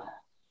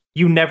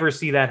never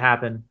see that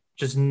happen.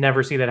 Just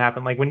never see that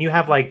happen. When you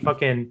have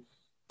fucking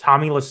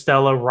Tommy La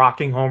Stella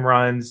rocking home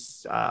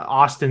runs,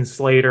 Austin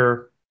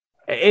Slater.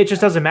 It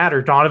just doesn't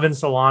matter. Donovan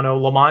Solano,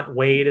 Lamont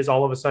Wade is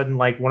all of a sudden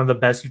one of the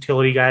best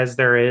utility guys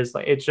there is.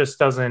 It just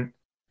doesn't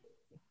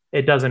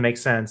make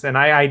sense. And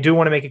I do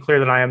want to make it clear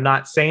that I am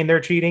not saying they're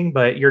cheating,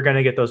 but you're going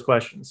to get those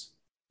questions.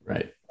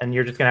 Right. And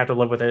you're just going to have to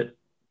live with it.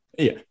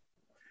 Yeah.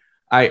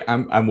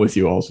 I'm with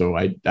you also.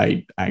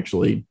 I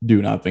actually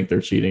do not think they're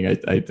cheating.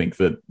 I think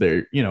that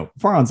they're,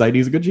 Farhan Zaidi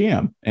is a good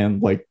GM,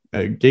 and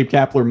Gabe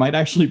Kapler might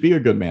actually be a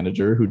good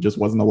manager who just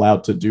wasn't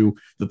allowed to do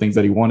the things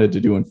that he wanted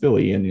to do in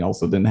Philly. And he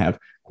also didn't have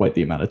quite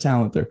the amount of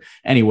talent there.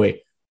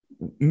 Anyway,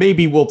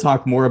 maybe we'll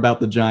talk more about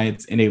the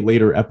Giants in a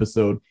later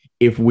episode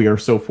if we are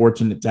so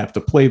fortunate to have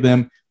to play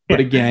them. But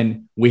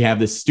again, we have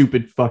this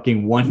stupid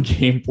fucking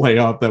 1-game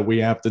playoff that we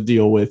have to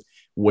deal with,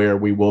 where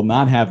we will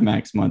not have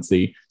Max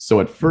Muncy. So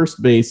at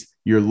first base,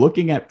 you're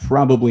looking at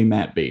probably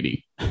Matt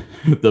Beatty,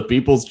 the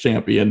people's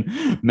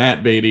champion.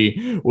 Matt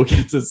Beatty will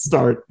get to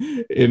start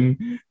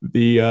in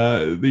the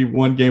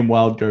 1-game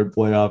wildcard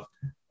playoff.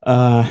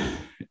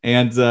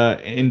 And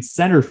in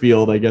center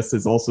field, I guess,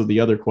 is also the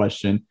other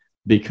question,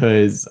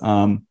 because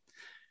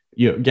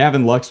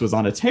Gavin Lux was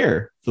on a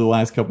tear for the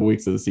last couple of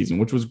weeks of the season,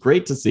 which was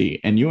great to see.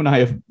 And you and I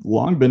have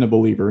long been a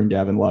believer in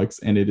Gavin Lux,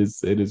 and it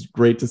is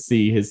great to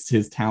see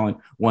his talent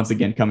once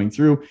again coming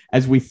through,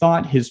 as we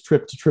thought his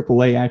trip to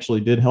AAA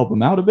actually did help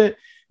him out a bit.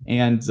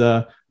 And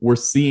we're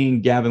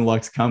seeing Gavin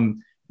Lux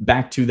come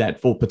back to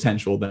that full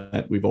potential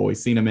that we've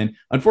always seen him in.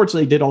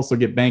 Unfortunately, he did also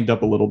get banged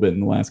up a little bit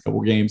in the last couple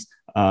of games.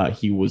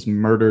 He was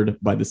murdered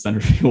by the center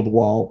field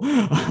wall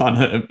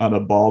on a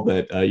ball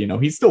that,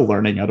 he's still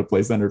learning how to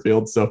play center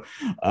field. So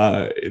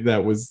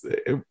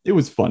it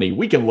was funny.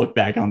 We can look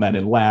back on that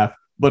and laugh,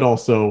 but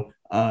also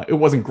it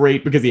wasn't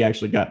great because he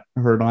actually got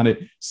hurt on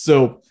it.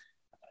 So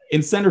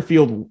in center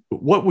field,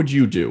 what would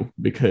you do?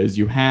 Because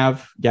you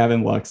have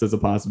Gavin Lux as a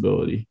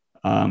possibility.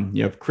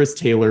 You have Chris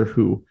Taylor,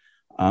 who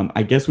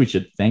I guess we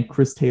should thank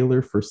Chris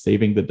Taylor for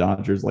saving the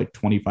Dodgers like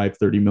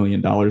 $25-30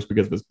 million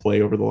because of his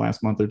play over the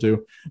last month or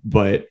two.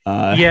 But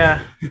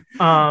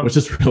which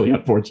is really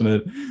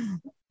unfortunate.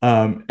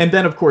 And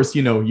then, of course,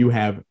 you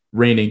have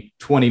reigning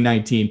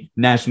 2019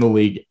 National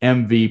League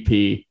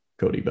MVP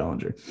Cody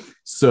Bellinger.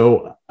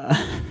 So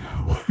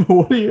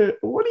what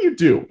do you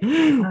do?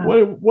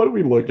 What do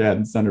we look at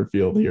in center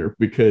field here?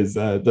 Because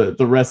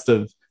the rest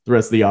of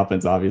the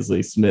offense,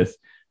 obviously Smith,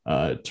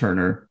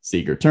 Turner,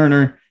 Seager,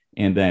 Turner,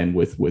 and then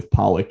with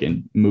Pollock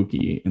and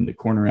Mookie in the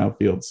corner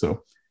outfield.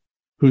 So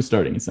who's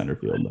starting in center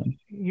field then?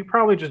 You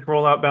probably just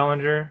roll out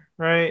Bellinger,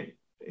 right?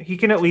 He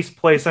can at least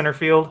play center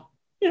field.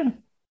 Yeah.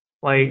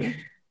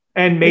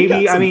 And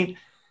maybe,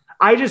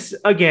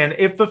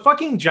 if the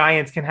fucking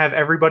Giants can have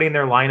everybody in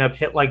their lineup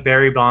hit like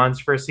Barry Bonds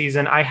for a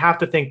season, I have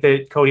to think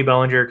that Cody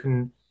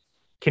Bellinger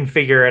can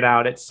figure it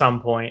out at some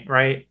point,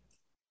 right?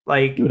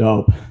 Like, you would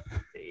hope.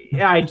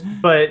 Yeah,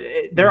 but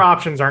their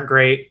options aren't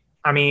great.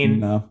 I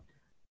mean, no.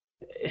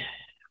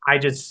 I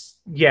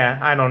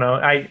don't know.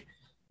 I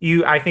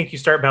think you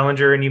start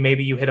Bellinger and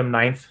maybe you hit him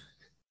ninth.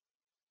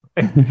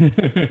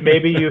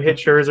 Maybe you hit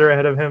Scherzer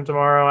ahead of him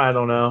tomorrow. I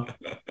don't know.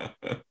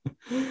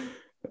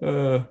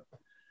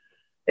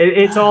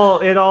 It's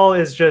all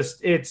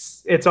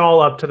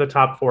up to the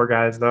top four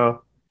guys,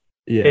 though.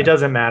 Yeah. It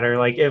doesn't matter.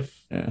 Like if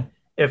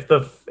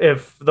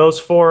those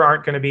four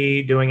aren't going to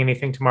be doing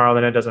anything tomorrow,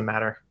 then it doesn't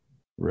matter.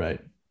 Right.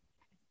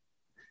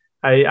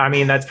 I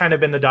mean, that's kind of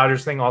been the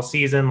Dodgers thing all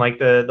season. Like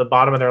the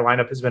bottom of their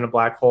lineup has been a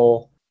black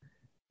hole.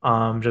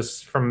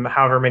 Just from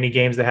however many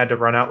games they had to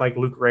run out, like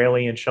Luke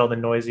Raley and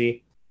Sheldon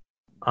Noisy.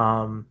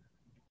 So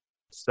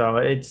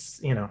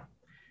it's,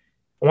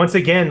 once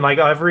again, like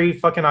every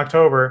fucking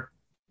October,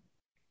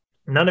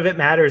 none of it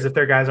matters if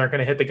their guys aren't going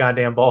to hit the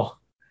goddamn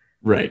ball.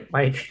 Right.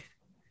 Like,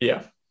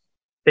 yeah,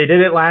 they did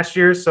it last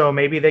year, so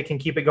maybe they can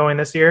keep it going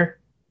this year.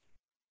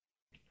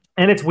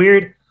 And it's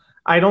weird.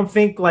 I don't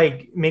think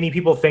like many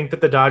people think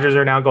that the Dodgers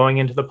are now going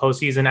into the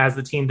postseason as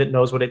the team that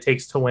knows what it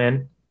takes to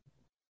win.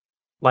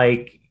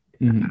 Like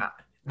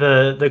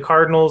the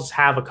Cardinals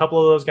have a couple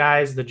of those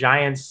guys. The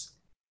Giants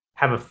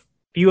have a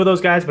few of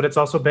those guys, but it's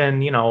also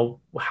been,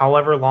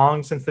 however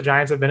long since the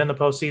Giants have been in the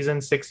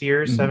postseason, 6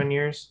 years, 7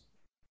 years.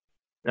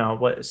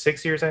 No,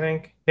 6 years, I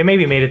think. They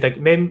maybe made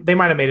it. They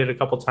might have made it a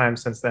couple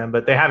times since then,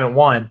 but they haven't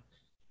won.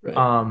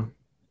 Right.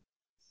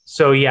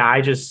 So yeah,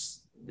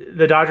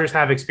 the Dodgers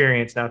have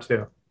experience now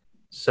too.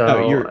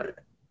 So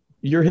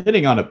you're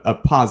hitting on a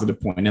positive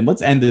point, and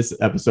let's end this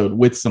episode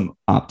with some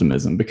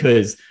optimism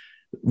because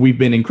we've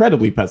been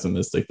incredibly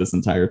pessimistic this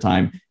entire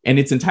time, and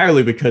it's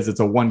entirely because it's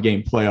a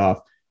one-game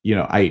playoff.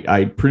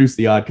 I produced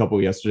the Odd Couple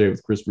yesterday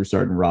with Chris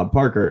Broussard and Rob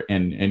Parker,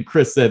 and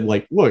Chris said,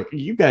 like, look,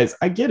 you guys,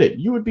 I get it.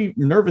 You would be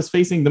nervous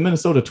facing the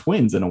Minnesota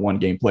Twins in a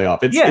one-game playoff.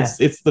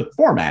 It's the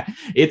format.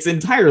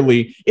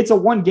 It's a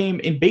one game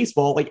in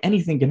baseball. Like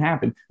anything can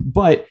happen.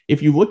 But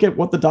if you look at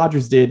what the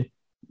Dodgers did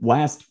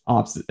last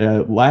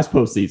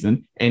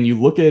postseason, and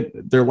you look at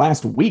their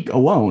last week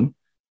alone,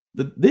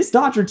 this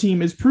Dodger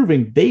team is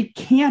proving they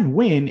can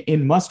win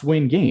in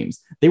must-win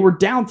games. They were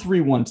down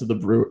 3-1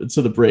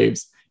 to the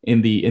Braves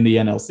in the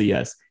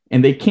NLCS,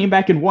 and they came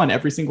back and won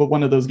every single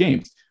one of those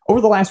games. Over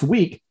the last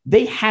week,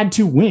 they had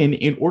to win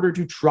in order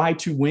to try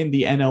to win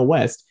the NL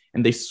West,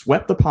 and they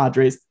swept the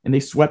Padres and they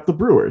swept the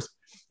Brewers.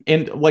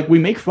 And like, we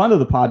make fun of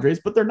the Padres,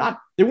 but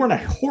they weren't a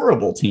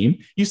horrible team.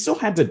 You still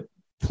had to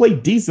play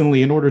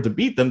decently in order to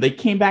beat them. They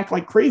came back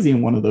like crazy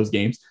in one of those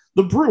games.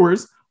 The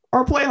Brewers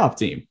are a playoff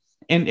team.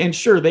 And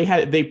sure,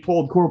 they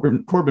pulled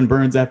Corbin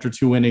Burns after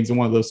 2 innings in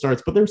one of those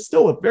starts, but they're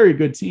still a very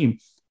good team.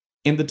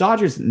 And the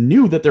Dodgers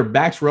knew that their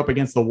backs were up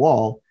against the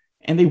wall,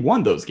 and they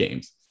won those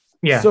games.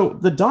 Yeah. So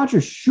the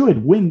Dodgers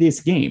should win this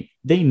game.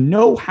 They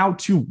know how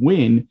to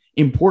win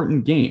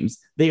important games.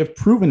 They have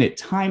proven it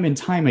time and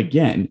time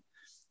again.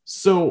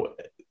 So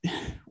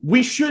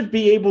we should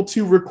be able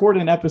to record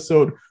an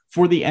episode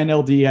for the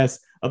NLDS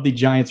of the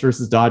Giants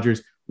versus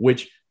Dodgers,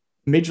 which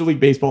Major League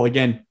Baseball,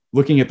 again,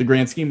 looking at the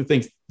grand scheme of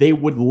things, they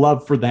would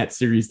love for that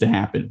series to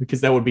happen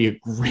because that would be a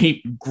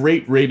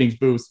great ratings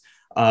boost.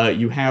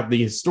 You have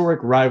the historic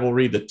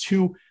rivalry, the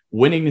two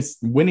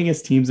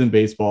winningest teams in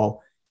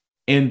baseball,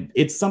 and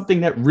it's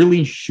something that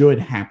really should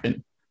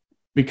happen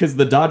because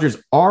the Dodgers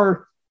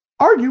are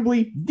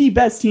arguably the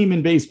best team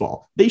in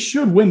baseball. They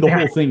should win the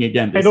whole thing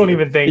again. I don't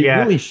even think, they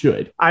really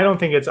should. I don't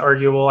think it's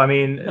arguable. I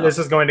mean, This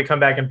is going to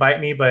come back and bite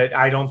me, but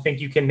I don't think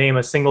you can name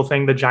a single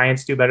thing the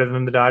Giants do better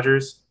than the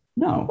Dodgers.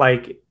 No.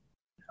 Like,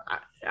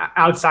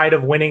 outside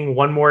of winning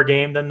one more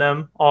game than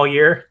them all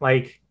year,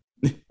 like,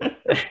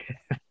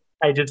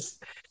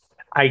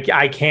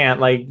 I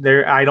can't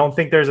I don't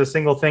think there's a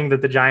single thing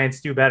that the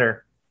Giants do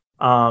better.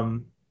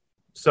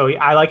 So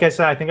like I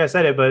said, I think I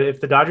said it, but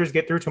if the Dodgers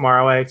get through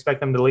tomorrow, I expect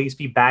them to at least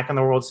be back in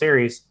the World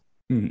Series.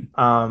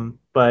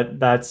 But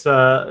that's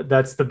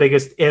the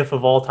biggest if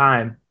of all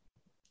time.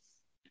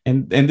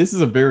 And this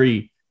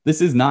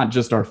is not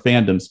just our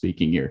fandom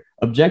speaking here.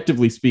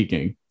 Objectively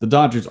speaking, the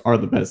Dodgers are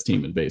the best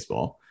team in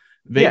baseball.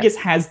 Vegas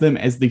has them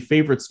as the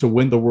favorites to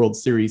win the World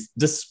Series,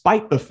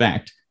 despite the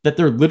fact that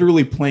they're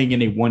literally playing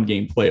in a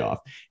one-game playoff.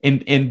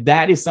 And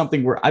that is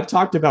something where I've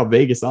talked about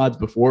Vegas odds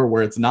before,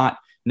 where it's not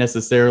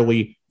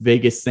necessarily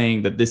Vegas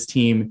saying that this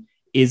team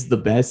is the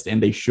best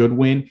and they should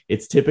win.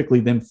 It's typically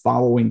them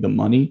following the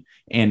money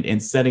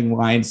and setting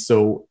lines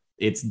so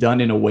it's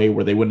done in a way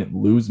where they wouldn't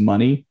lose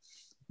money.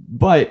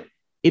 But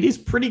it is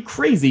pretty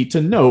crazy to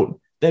note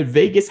that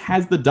Vegas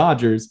has the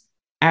Dodgers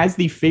as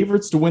the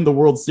favorites to win the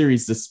World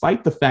Series,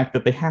 despite the fact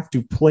that they have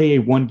to play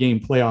a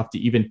one-game playoff to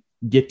even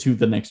get to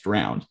the next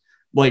round.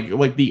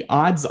 Like the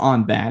odds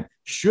on that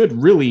should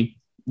really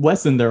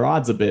lessen their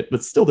odds a bit,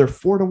 but still they're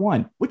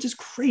 4-1, which is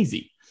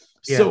crazy.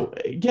 Yeah. So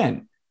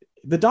again,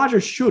 the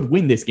Dodgers should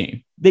win this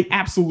game. They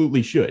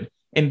absolutely should.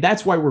 And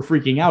that's why we're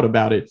freaking out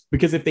about it,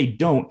 because if they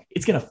don't,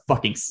 it's going to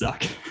fucking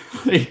suck.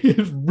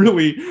 It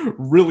really,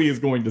 really is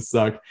going to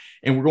suck.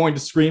 And we're going to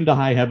scream to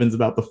high heavens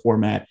about the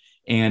format.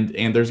 And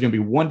there's going to be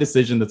one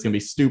decision that's going to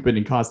be stupid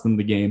and cost them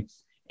the game.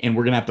 And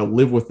we're going to have to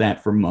live with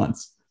that for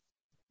months.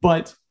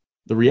 But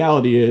the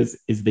reality is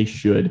they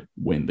should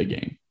win the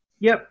game.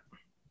 Yep.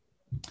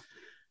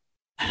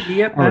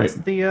 That's right.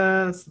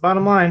 That's the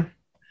bottom line.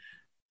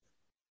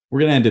 We're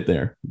going to end it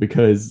there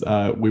because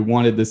we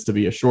wanted this to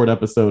be a short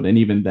episode. And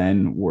even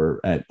then we're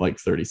at like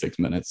 36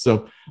 minutes.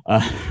 So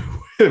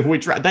we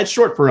try. That's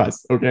short for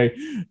us. Okay.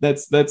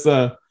 That's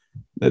good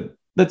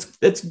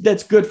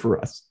for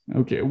us.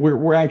 Okay.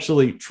 We're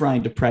actually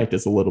trying to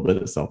practice a little bit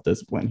of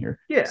self-discipline here.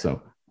 Yeah.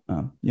 So,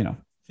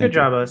 good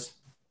job, us.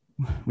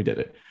 We did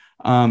it.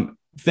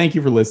 Thank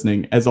you for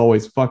listening. As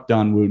always, fuck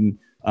Don Wooten.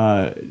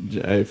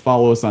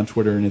 Follow us on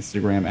Twitter and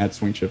Instagram at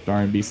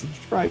SwingShiftRNB.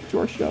 Subscribe to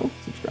our show.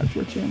 Subscribe to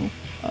our channel.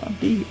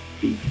 Be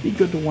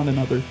good to one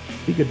another.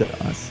 Be good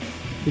to us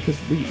because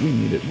we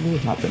need it. We're a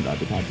top 10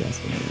 Dodger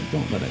podcast. And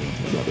don't let anyone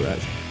tell you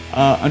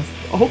otherwise.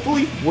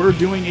 Hopefully, we're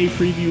doing a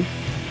preview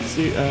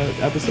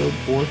episode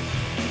for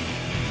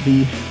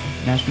the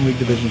National League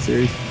Division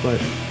Series, but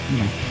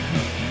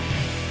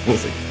we'll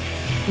see.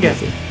 Yeah.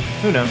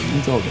 Who knows?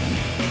 It's all good.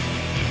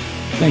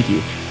 Thank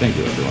you,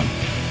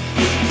 everyone.